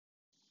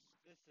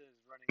This is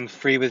Running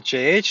Free with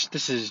JH.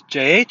 This is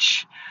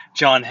JH,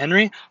 John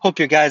Henry. Hope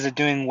you guys are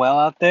doing well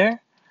out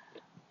there.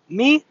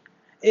 Me,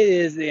 it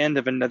is the end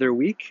of another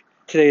week.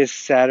 Today is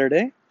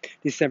Saturday,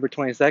 December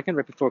 22nd,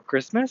 right before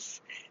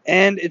Christmas,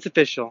 and it's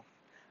official.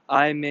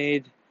 I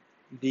made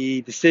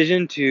the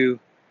decision to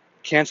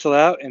cancel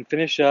out and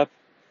finish up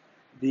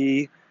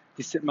the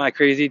my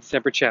crazy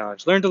December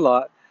challenge. Learned a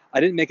lot. I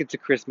didn't make it to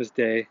Christmas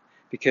Day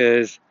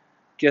because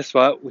guess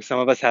what? Some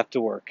of us have to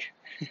work.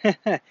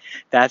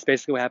 That's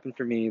basically what happened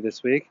for me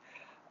this week.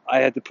 I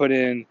had to put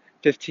in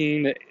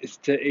 15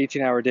 to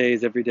 18-hour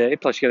days every day.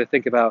 Plus, you got to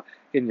think about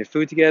getting your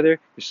food together,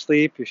 your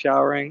sleep, your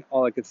showering,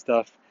 all that good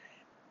stuff.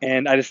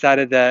 And I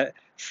decided that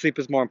sleep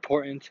was more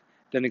important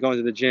than going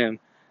to the gym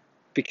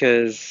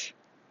because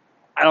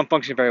I don't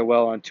function very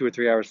well on 2 or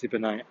 3 hours sleep a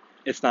night.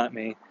 It's not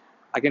me.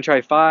 I can try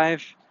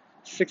 5,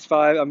 6,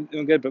 5. I'm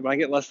doing good, but when I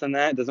get less than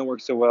that, it doesn't work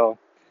so well.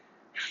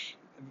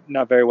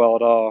 Not very well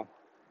at all.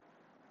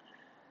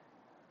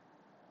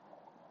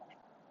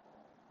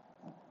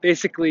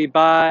 Basically,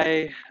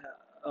 by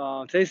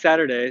today's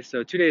Saturday,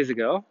 so 2 days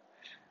ago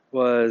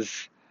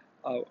was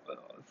uh,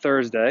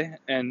 Thursday,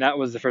 and that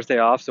was the first day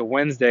off. So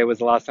Wednesday was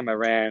the last time I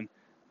ran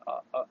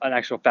an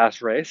actual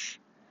fast race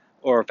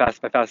or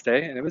fast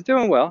day, and it was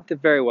doing well.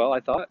 Did very well, I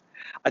thought.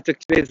 I took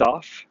 2 days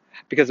off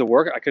because of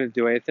work. I couldn't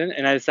do anything,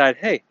 and I decided,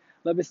 hey,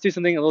 let's do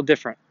something a little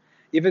different.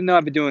 Even though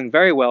I've been doing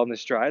very well in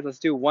this stride, let's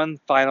do one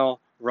final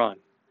run.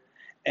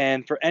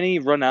 And for any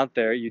run out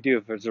there you do,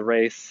 if there's a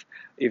race,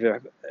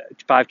 either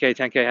 5K,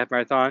 10K, half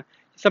marathon,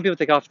 some people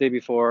take off the day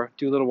before,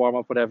 do a little warm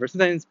up, whatever.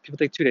 Sometimes people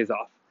take 2 days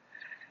off.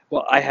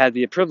 Well, I had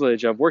the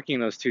privilege of working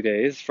those 2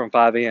 days from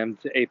 5 a.m.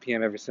 to 8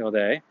 p.m. every single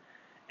day.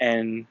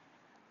 And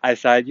I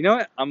decided, you know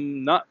what,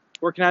 I'm not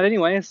working out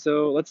anyway,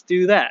 so let's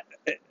do that.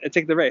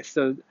 Take the race.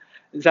 So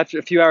it's after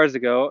a few hours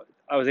ago,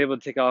 I was able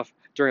to take off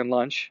during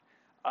lunch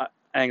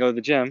and go to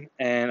the gym,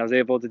 and I was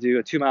able to do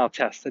a 2 mile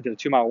test. I did a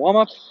 2 mile warm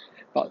up,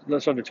 about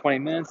just under 20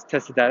 minutes,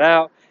 tested that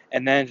out,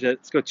 and then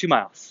let's go 2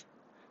 miles.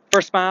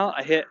 First mile,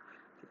 I hit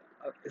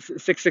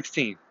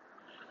 6:16.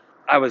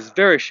 I was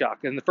very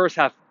shocked. In the first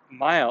half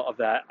mile of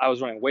that, I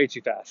was running way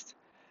too fast.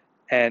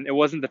 And it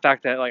wasn't the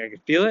fact that like I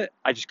could feel it,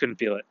 I just couldn't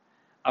feel it.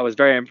 I was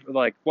very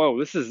like, whoa,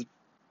 this is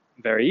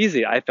very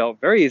easy. I felt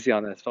very easy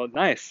on this. Felt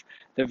nice.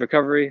 The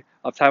recovery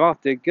of time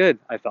off did good,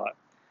 I thought.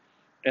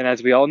 And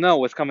as we all know,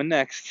 what's coming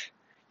next,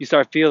 you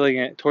start feeling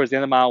it towards the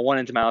end of mile 1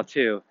 into mile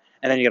 2,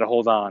 and then you got to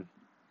hold on.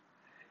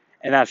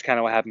 And that's kind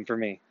of what happened for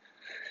me.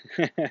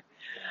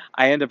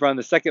 I ended up running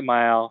the second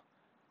mile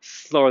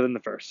slower than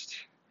the first,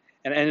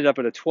 and ended up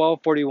at a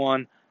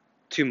 12:41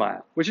 2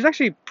 mile, which is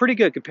actually pretty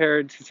good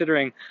compared,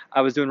 considering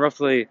I was doing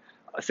roughly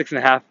a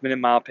 6.5 minute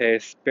mile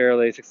pace,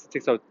 barely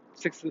 6:32,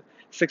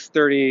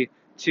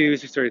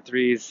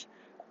 6:33s,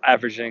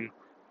 averaging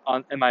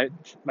on in my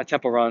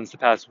tempo runs the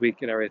past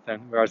week and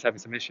everything, where I was having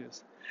some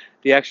issues.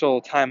 The actual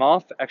time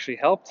off actually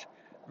helped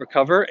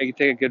recover and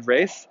take a good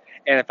race.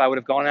 And if I would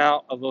have gone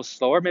out a little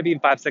slower, maybe even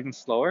 5 seconds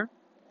slower,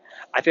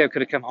 I think I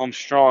could have come home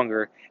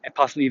stronger and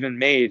possibly even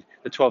made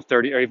the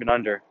 12:30 or even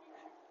under.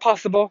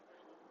 Possible,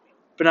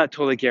 but not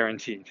totally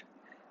guaranteed.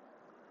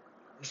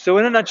 So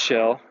in a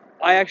nutshell,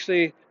 I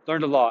actually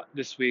learned a lot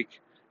this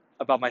week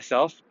about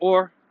myself,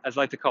 or as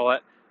I like to call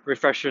it,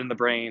 refresher in the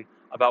brain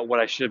about what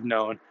I should have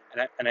known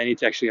and I need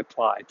to actually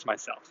apply to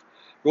myself.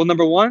 Rule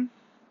number one,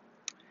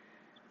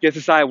 you have to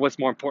decide what's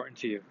more important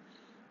to you.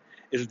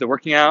 Is it the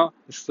working out,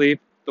 the sleep,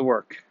 the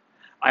work?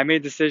 I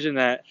made a decision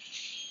that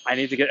I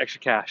need to get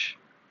extra cash.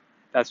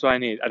 That's what I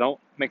need. I don't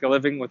make a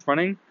living with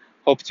running.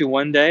 Hope to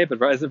one day,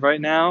 but as of right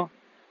now,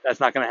 that's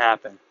not going to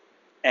happen.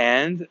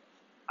 And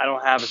I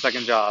don't have a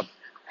second job.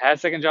 I had a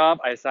second job.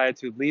 I decided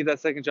to leave that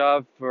second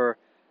job for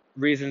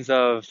reasons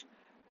of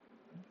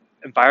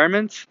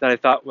environment that I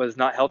thought was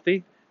not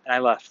healthy, and I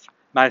left.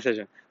 My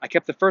decision. I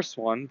kept the first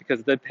one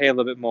because it did pay a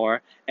little bit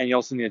more, and you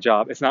also need a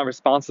job. It's not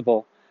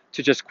responsible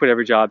to just quit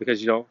every job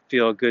because you don't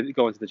feel good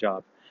going to the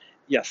job.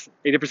 Yes,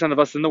 80% of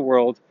us in the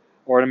world,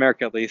 or in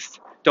America at least,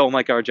 don't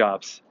like our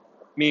jobs,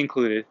 me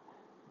included.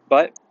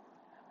 But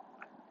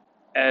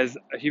as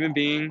a human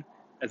being,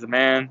 as a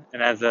man,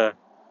 and as a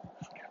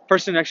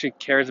person who actually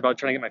cares about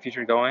trying to get my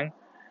future going,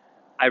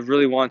 I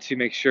really want to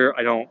make sure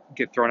I don't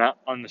get thrown out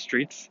on the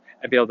streets.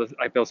 I be able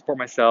to support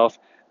myself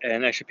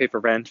and actually pay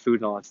for rent, food,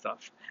 and all that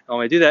stuff. And the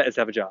only way to do that is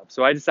to have a job.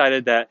 So I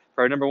decided that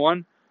priority number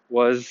one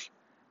was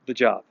the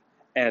job.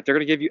 And if they're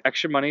going to give you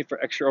extra money for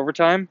extra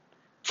overtime,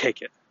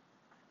 take it.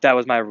 That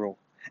was my rule.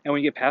 And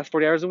when you get past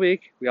 40 hours a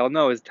week, we all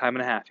know is time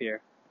and a half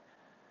here.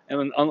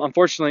 And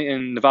unfortunately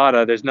in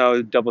Nevada, there's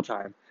no double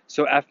time.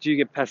 So after you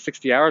get past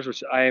 60 hours,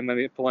 which I am going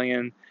to be pulling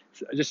in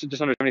just under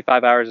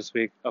 75 hours this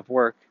week of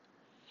work,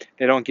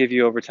 they don't give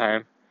you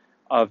overtime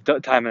of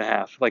time and a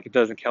half like it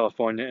does in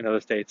California and other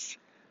states.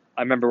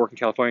 I remember working in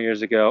California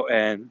years ago,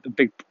 and the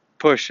big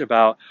push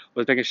about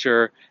was making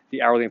sure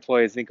the hourly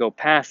employees didn't go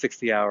past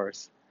 60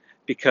 hours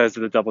because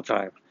of the double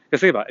time.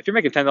 Because think about it, if you're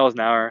making $10 an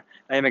hour,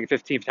 now you're making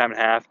 15 for time and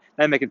a half,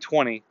 now you're making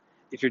 20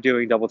 if you're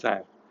doing double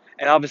time.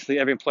 And obviously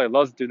every employee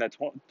loves doing that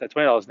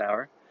 $20 an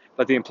hour,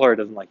 but the employer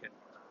doesn't like it.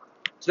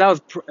 So that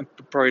was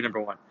priority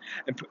number one.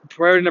 And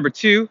priority number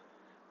two,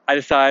 I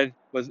decided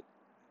was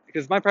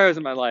because my priorities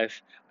in my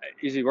life,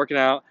 usually working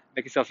out,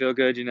 making yourself feel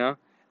good,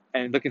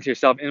 and looking to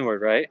yourself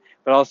inward, right?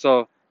 But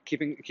also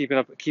keeping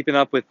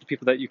up with the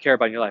people that you care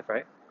about in your life,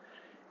 right?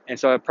 And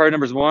so priority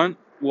number one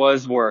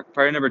was work.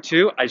 Priority number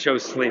two, I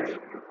chose sleep.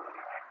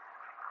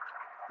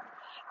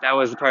 That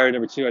was the priority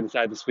number two I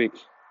decided this week.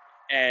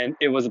 And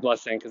it was a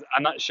blessing because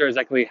I'm not sure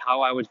exactly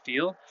how I would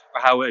feel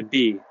or how it would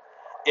be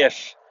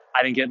if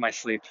I didn't get my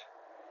sleep.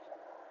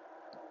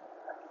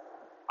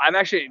 I'm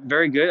actually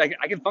very good.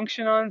 I can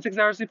function on 6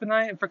 hours sleep a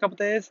night for a couple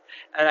days,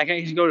 and I can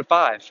actually go to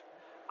five.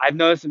 I've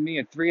noticed with me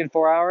at 3 and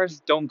 4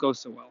 hours don't go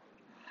so well.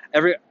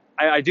 Every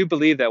I do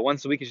believe that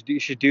once a week you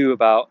should do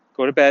about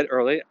go to bed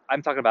early.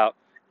 I'm talking about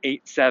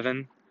 8,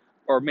 7,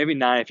 or maybe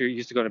 9 if you're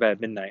used to going to bed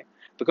at midnight.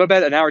 But go to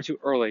bed an hour or two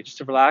early just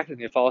to relax and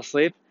you fall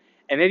asleep.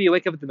 And maybe you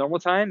wake up at the normal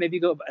time. Maybe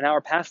you go an hour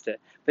past it.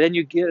 But then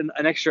you get an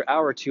extra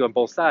hour or two on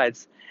both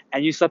sides,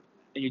 and you slept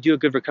and you do a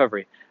good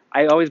recovery.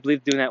 I always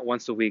believe doing that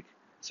once a week.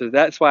 So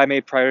that's why I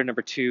made priority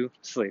number two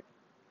sleep.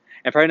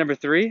 And priority number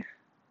three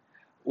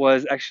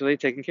was actually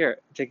taking care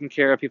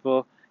of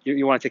people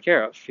you want to take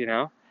care of,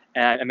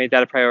 And I made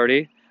that a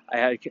priority. I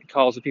had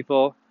calls with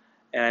people,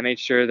 and I made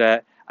sure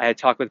that I had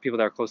talked with people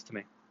that are close to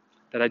me,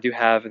 that I do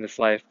have in this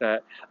life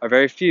that are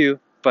very few,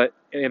 but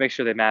I make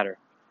sure they matter.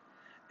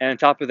 And on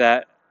top of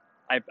that,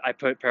 I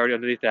put priority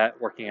underneath that,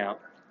 working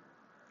out.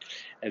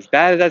 As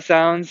bad as that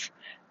sounds,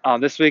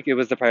 this week it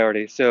was the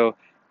priority. So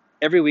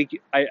every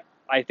week,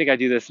 I think I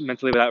do this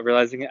mentally without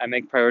realizing it. I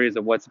make priorities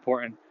of what's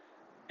important.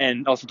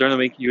 And also during the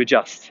week, you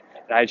adjust.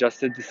 And I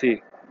adjusted to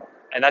see.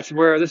 And that's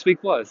where this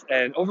week was.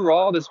 And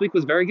overall, this week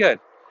was very good.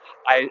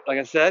 Like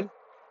I said,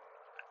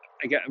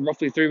 I got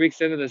roughly 3 weeks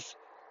into this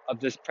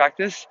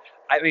practice.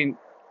 I mean,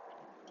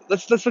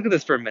 let's look at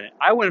this for a minute.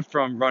 I went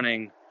from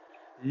running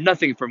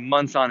nothing for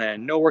months on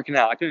end, no working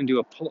out. I couldn't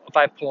do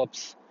 5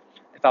 pull-ups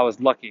if I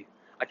was lucky.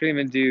 I couldn't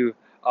even do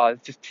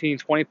 15,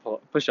 20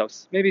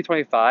 push-ups, maybe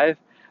 25,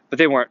 but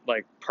they weren't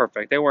like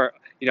perfect. They weren't,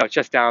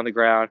 chest down on the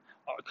ground,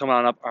 coming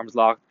on up, arms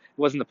locked. It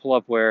wasn't the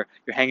pull-up where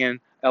you're hanging,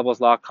 elbows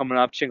locked, coming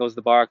up, chin goes to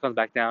the bar, comes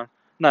back down.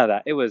 None of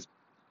that. It was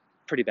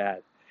pretty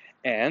bad.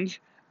 And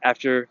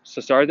starting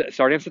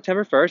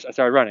September 1st, I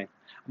started running.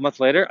 A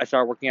month later, I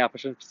started working out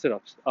push-ups,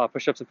 sit-ups,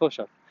 push-ups and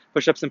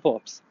push-ups and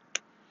pull-ups.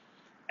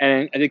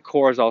 And I did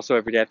cores also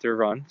every day after a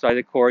run. So I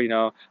did core,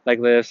 leg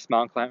lifts,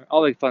 mountain climbing,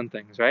 all the fun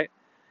things, right?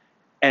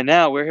 And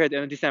now we're here at the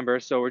end of December,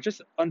 so we're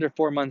just under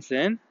 4 months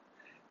in.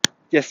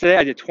 Yesterday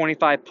I did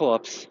 25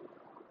 pull-ups.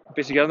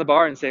 Basically get on the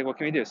bar and say, what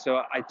can we do?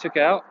 So I took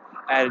out,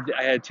 I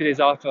had 2 days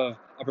off of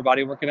upper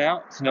body working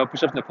out, so no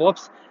push-ups, no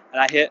pull-ups,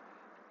 and I hit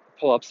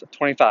pull-ups of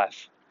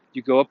 25.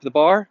 You go up the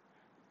bar,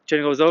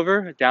 chin goes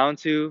over, down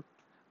to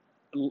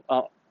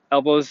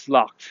elbows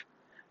locked.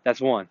 That's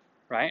one,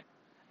 right?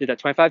 Did that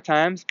 25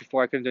 times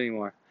before I couldn't do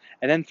anymore.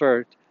 And then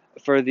for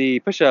the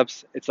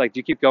push-ups, it's like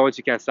you keep going so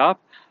you can't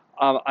stop.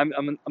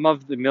 I'm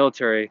of the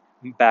military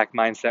back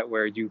mindset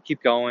where you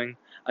keep going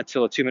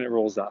until a 2-minute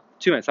rule's up.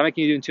 2 minutes. How many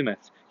can you do in 2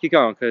 minutes? Keep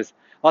going, because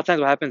a lot of times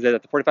what happens is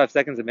at the 45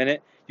 seconds a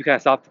minute, you kind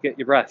of stop to get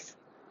your breath,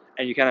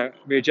 and you kind of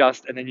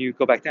readjust, and then you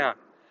go back down.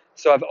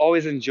 So I've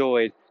always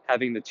enjoyed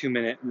having the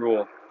 2-minute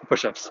rule for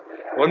push-ups.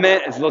 1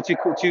 minute is a little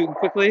too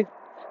quickly.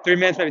 3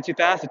 minutes maybe too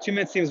fast. So 2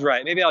 minutes seems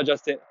right. Maybe I'll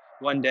adjust it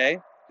one day,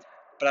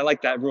 but I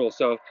like that rule.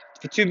 So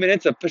for 2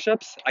 minutes of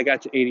push-ups, I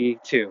got to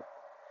 82.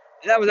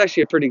 And that was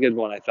actually a pretty good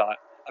one, I thought.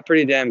 A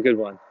pretty damn good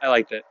one. I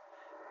liked it.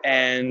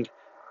 And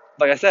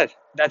like I said,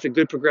 that's a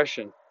good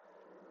progression.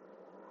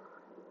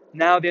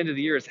 Now the end of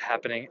the year is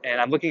happening, and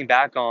I'm looking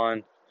back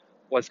on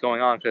what's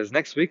going on, because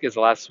next week is the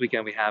last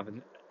weekend we have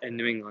in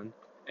New England.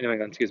 In New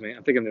England, excuse me.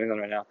 I'm thinking of New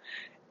England right now.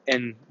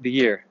 In the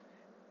year.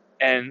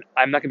 And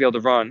I'm not going to be able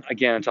to run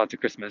again until after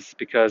Christmas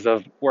because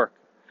of work.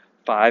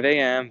 5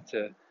 a.m.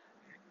 to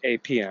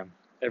 8 p.m.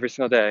 every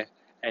single day,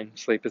 and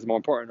sleep is more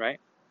important, right?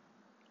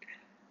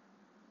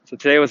 So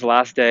today was the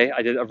last day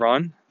I did a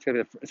run.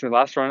 It's the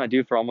last run I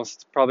do for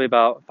almost probably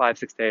about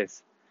 5-6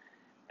 days,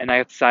 and I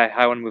have to decide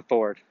how I want to move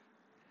forward.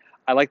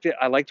 I liked it.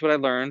 I liked what I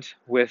learned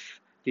with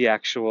the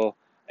actual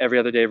every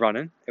other day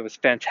running. It was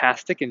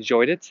fantastic.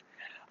 Enjoyed it.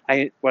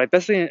 What I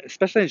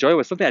especially enjoyed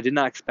was something I did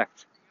not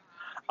expect.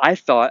 I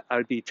thought I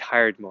would be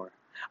tired more.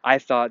 I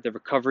thought the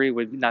recovery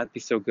would not be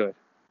so good.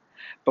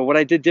 But what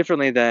I did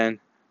differently than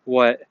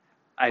what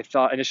I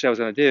thought initially I was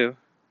going to do,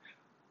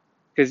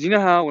 because you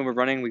know how when we're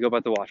running, we go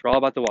about the watch. We're all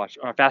about the watch.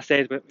 On our fast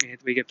days,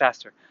 we get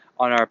faster.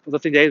 On our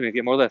lifting days, we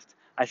get more lift.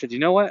 I said, you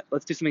know what?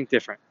 Let's do something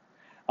different.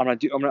 I'm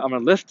gonna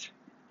lift,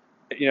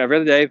 every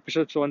other day,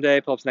 push-ups one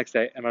day, pull-ups next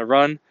day. I'm gonna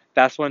run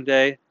fast one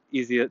day,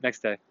 easy the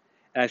next day.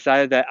 And I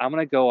decided that I'm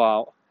gonna go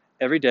out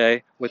every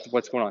day with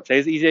what's going on.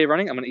 Today's easy day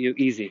running. I'm gonna do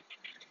easy.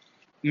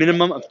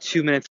 Minimum of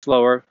 2 minutes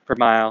slower per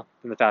mile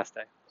than the fast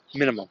day.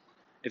 Minimum.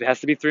 If it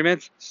has to be 3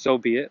 minutes, so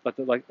be it. Let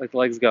the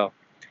legs go.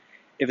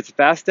 If it's a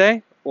fast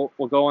day,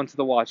 we'll go onto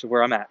the watch of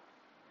where I'm at.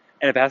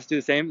 And if it has to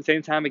do the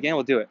same time again,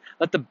 we'll do it.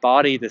 Let the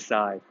body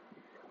decide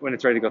when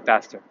it's ready to go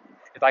faster.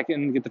 If I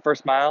can get the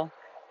first mile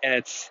and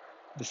it's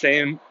the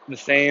same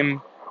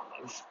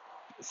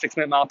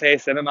 6-minute mile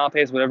pace, 7-mile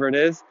pace, whatever it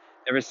is,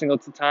 every single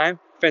time,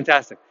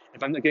 fantastic.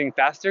 If I'm getting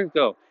faster,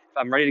 go. If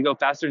I'm ready to go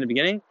faster in the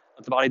beginning,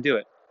 let the body do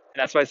it.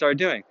 And that's what I started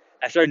doing.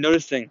 I started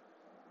noticing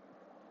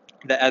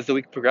that as the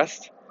week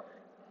progressed,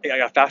 I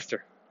got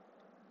faster.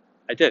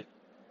 I did.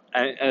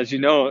 And as you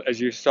know,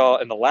 as you saw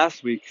in the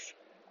last week's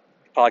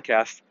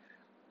podcast,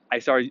 I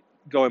started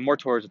going more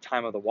towards the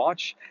time of the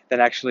watch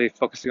than actually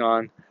focusing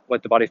on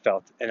what the body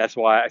felt. And that's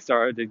why I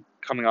started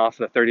coming off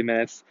the 30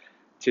 minutes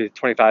to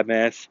 25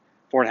 minutes,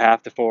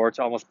 4.5 to 4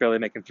 to almost barely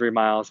making 3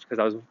 miles, because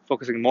I was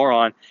focusing more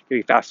on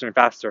getting faster and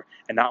faster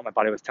and not what my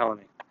body was telling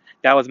me.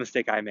 That was a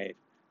mistake I made.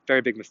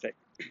 Very big mistake.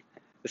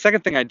 The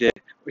second thing I did,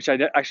 which I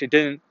actually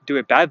didn't do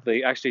it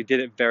badly, actually did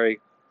it very,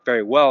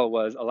 very well,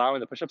 was allowing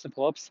the push-ups and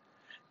pull-ups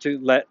to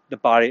let the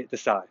body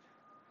decide.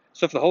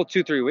 So for the whole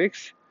 2-3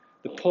 weeks,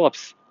 the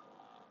pull-ups,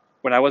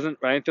 when I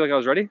didn't feel like I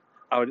was ready,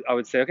 I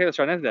would say, okay, let's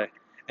try another day.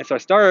 And so I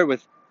started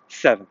with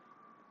 7.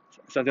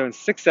 So I'm doing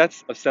 6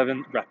 sets of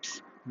 7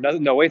 reps.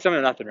 No weights on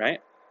it, nothing, right?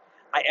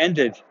 I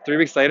ended 3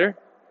 weeks later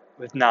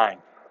with 9.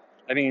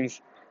 That means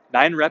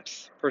 9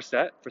 reps per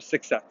set for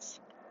 6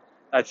 sets.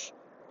 That's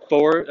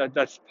 4.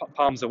 That's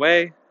palms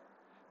away,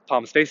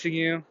 palms facing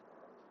you.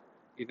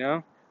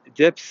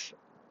 Dips.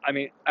 I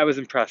mean, I was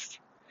impressed.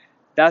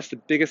 That's the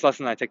biggest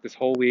lesson I take this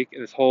whole week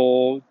and this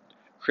whole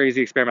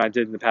crazy experiment I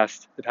did in the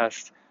past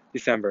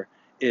December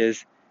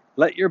is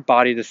let your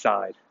body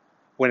decide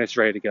when it's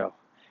ready to go.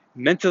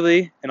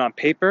 Mentally and on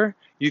paper,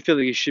 you feel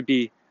like you should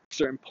be a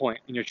certain point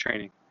in your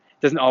training.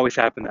 It doesn't always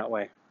happen that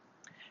way.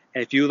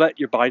 And if you let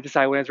your body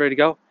decide when it's ready to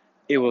go,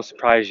 it will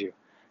surprise you.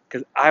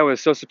 Because I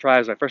was so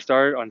surprised when I first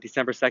started on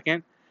December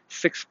 2nd,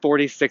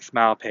 6:46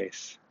 mile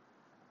pace.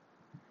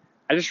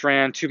 I just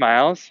ran 2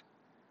 miles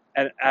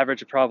at an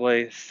average of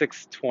probably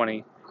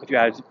 6:20 if you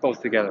add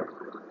both together.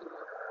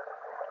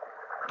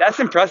 That's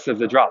impressive,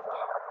 the drop.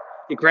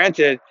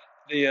 Granted,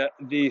 the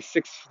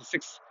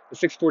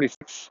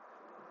 6:46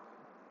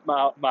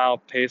 mile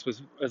pace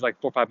was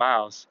like 4 or 5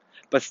 miles,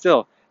 but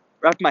still,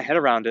 wrapping my head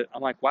around it,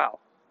 I'm like, wow,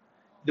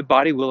 the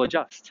body will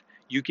adjust.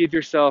 You give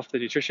yourself the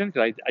nutrition,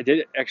 because I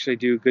did actually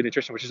do good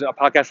nutrition, which is a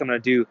podcast I'm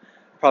going to do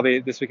probably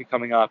this week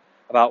coming up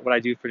about what I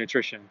do for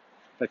nutrition.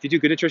 But if you do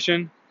good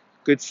nutrition,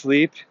 good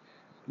sleep,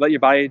 let your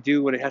body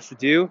do what it has to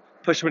do,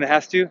 push when it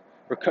has to,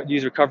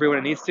 use recovery when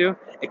it needs to,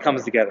 it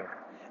comes together.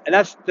 And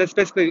that's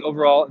basically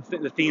overall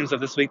the themes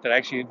of this week that I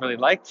actually really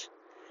liked.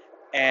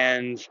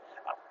 And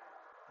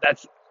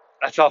that's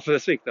all for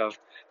this week, though.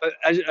 But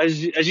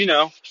as you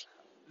know,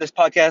 this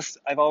podcast,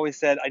 I've always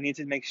said I need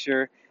to make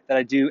sure that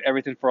I do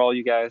everything for all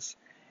you guys.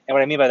 And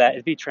what I mean by that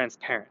is be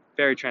transparent,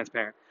 very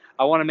transparent.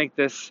 I want to make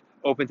this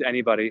open to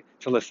anybody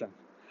to listen.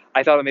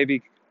 I thought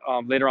maybe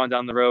later on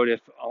down the road,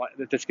 if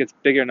this gets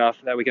big enough,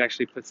 that we can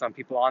actually put some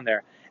people on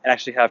there and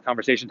actually have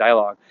conversation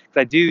dialogue.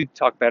 Because I do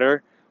talk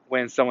better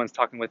when someone's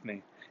talking with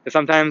me. Because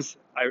sometimes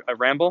I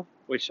ramble,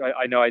 which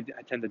I know I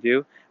tend to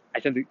do. I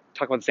tend to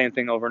talk about the same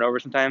thing over and over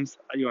sometimes,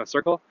 in a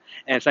circle.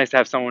 And it's nice to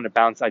have someone to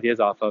bounce ideas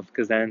off of,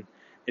 because then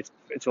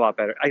it's a lot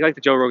better. I like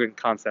the Joe Rogan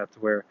concept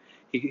where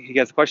he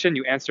gets a question,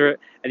 you answer it,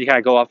 and you kind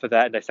of go off of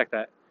that and dissect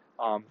that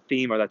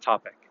theme or that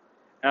topic.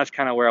 And that's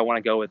kind of where I want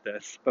to go with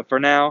this. But for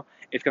now,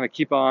 it's going to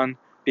keep on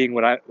being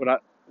what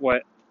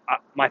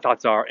my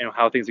thoughts are and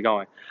how things are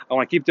going. I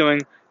want to keep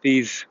doing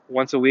these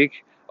once a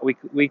week,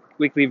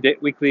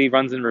 weekly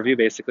runs in review,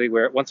 basically,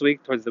 where once a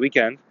week towards the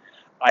weekend,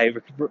 I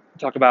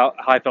talk about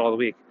how I felt all the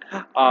week.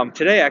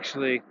 Today,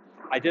 actually,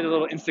 I did a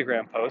little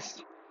Instagram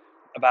post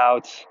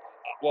about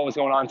what was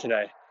going on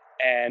today.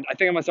 And I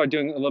think I'm going to start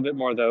doing a little bit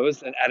more of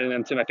those and adding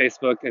them to my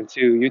Facebook and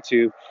to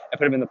YouTube and put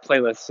them in the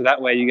playlist, so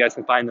that way you guys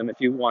can find them if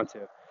you want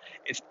to.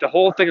 It's the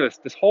whole thing of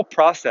this whole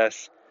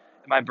process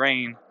in my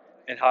brain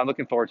and how I'm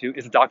looking forward to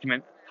is to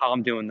document how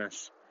I'm doing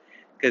this.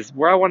 Because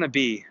where I want to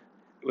be,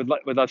 would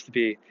love to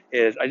be,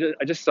 is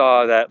I just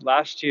saw that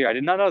last year, I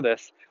did not know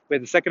this, we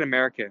had the second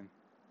American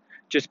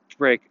just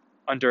break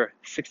under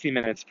 60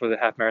 minutes for the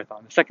half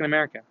marathon. The second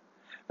American.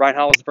 Ryan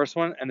Howell was the first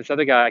one, and this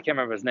other guy, I can't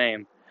remember his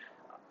name.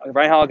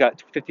 Ryan Howell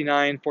got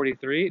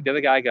 59:43. The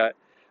other guy got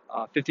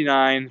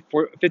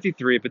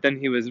 59:53, but then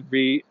he was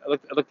it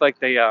looked like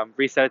they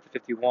reset it to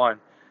 51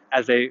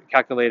 as they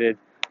calculated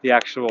the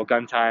actual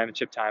gun time,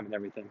 chip time, and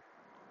everything.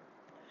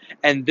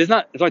 And there's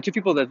only 2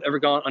 people that have ever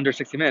gone under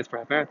 60 minutes for a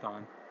half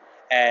marathon.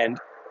 And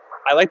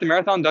I like the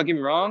marathon, don't get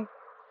me wrong,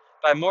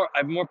 but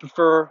I more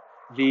prefer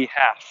the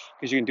half,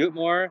 because you can do it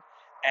more.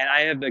 And I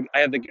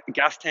have the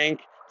gas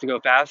tank to go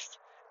fast,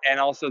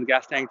 and also the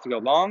gas tank to go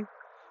long.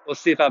 We'll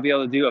see if I'll be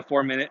able to do a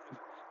 4-minute.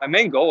 My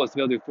main goal is to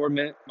be able to do a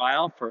 4-minute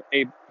mile for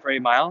 8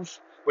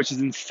 miles, which is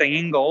an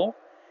insane goal.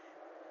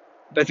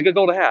 But it's a good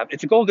goal to have.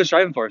 It's a goal to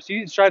strive for. So if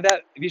you strive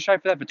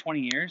for that for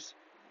 20 years,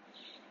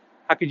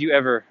 how could you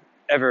ever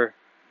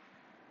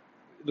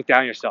look down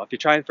on yourself? You're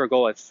trying for a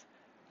goal that's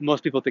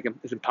most people think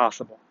is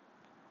impossible.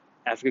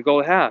 That's a good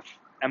goal to have.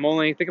 I'm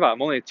only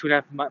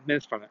 2.5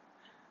 minutes from it.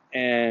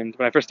 And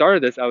when I first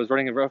started this, I was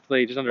running a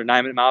roughly just under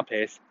 9-minute mile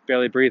pace,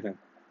 barely breathing.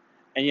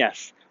 And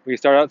yes, when you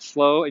start out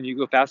slow and you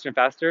go faster and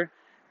faster,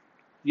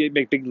 you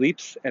make big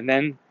leaps, and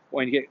then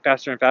When you get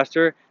faster and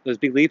faster, those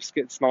big leaps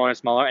get smaller and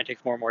smaller, and it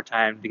takes more and more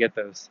time to get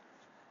those.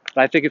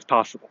 But I think it's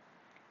possible.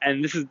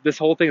 And this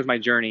whole thing is my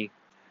journey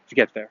to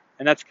get there.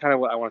 And that's kind of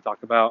what I want to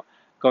talk about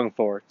going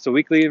forward. So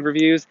weekly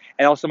reviews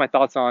and also my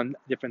thoughts on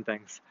different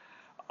things.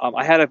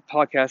 I had a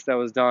podcast that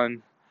was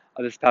done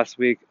this past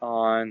week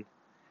on,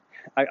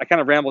 I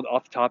kind of rambled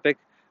off the topic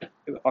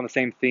on the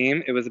same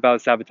theme. It was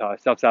about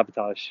sabotage,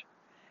 self-sabotage.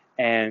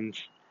 And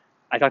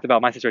I talked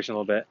about my situation a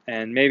little bit.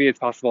 And maybe it's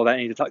possible that I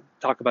need to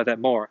talk about that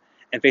more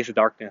and face the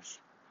darkness,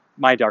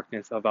 my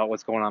darkness about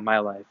what's going on in my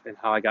life and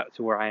how I got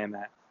to where I am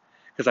at.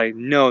 Because I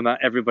know not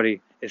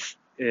everybody is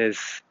in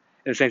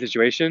the same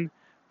situation,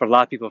 but a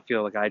lot of people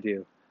feel like I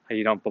do. How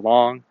you don't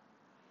belong,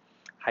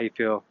 how you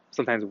feel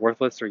sometimes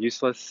worthless or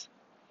useless,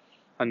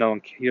 how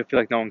you feel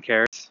like no one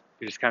cares.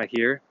 You're just kind of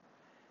here.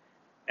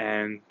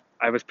 And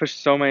I was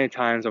pushed so many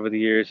times over the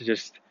years to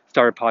just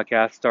start a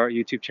podcast, start a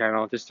YouTube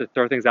channel, just to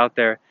throw things out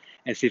there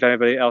and see if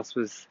anybody else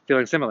was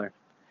feeling similar.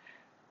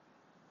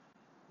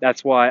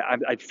 That's why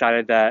I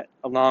decided that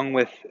along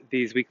with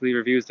these weekly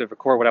reviews to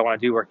record what I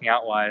want to do working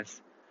out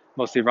wise,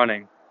 mostly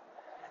running,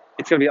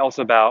 it's going to be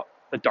also about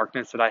the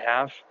darkness that I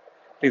have,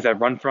 things I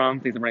run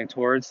from, things I'm running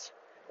towards,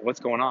 what's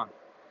going on.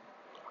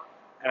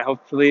 And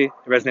hopefully it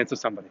resonates with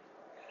somebody.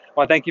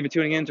 Well, thank you for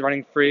tuning in to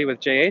Running Free with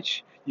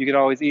JH. You can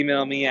always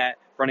email me at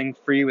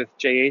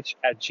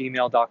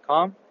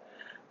runningfreewithjh@gmail.com.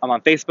 I'm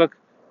on Facebook,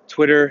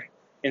 Twitter,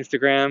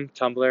 Instagram,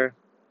 Tumblr,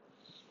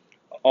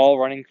 all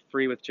Running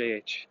Free with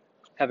JH.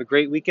 Have a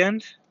great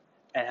weekend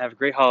and have a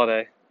great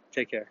holiday.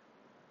 Take care.